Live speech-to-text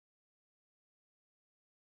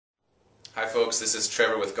Hi folks, this is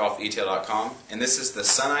Trevor with golfetail.com, and this is the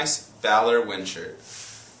Sunice Ballater Windshirt,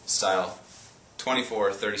 style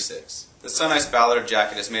 2436. The Sunice Ballater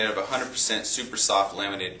jacket is made out of 100% super soft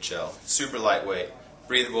laminated gel, super lightweight,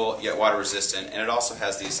 breathable yet water resistant, and it also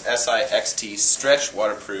has these SIXT stretch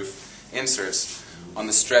waterproof inserts on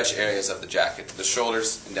the stretch areas of the jacket, the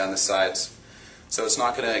shoulders and down the sides. So it's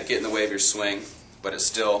not going to get in the way of your swing, but it's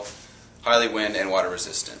still highly wind and water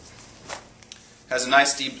resistant. Has a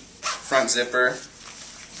nice deep front zipper,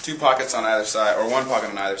 two pockets on either side, or one pocket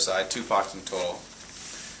on either side, two pockets in total,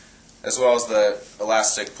 as well as the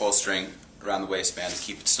elastic pull string around the waistband to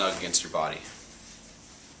keep it snug against your body.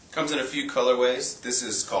 Comes in a few colorways. This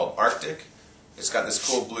is called Arctic. It's got this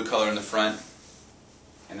cool blue color in the front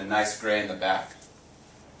and a nice gray in the back.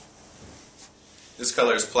 This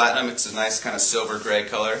color is Platinum. It's a nice kind of silver gray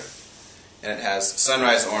color, and it has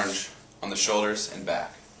sunrise orange on the shoulders and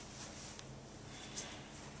back.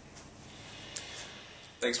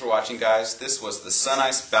 Thanks for watching, guys. This was the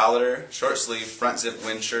Sunice Ballater short sleeve front zip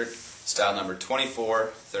wind shirt, style number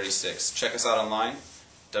 2436. Check us out online,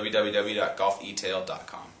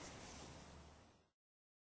 www.golfetail.com.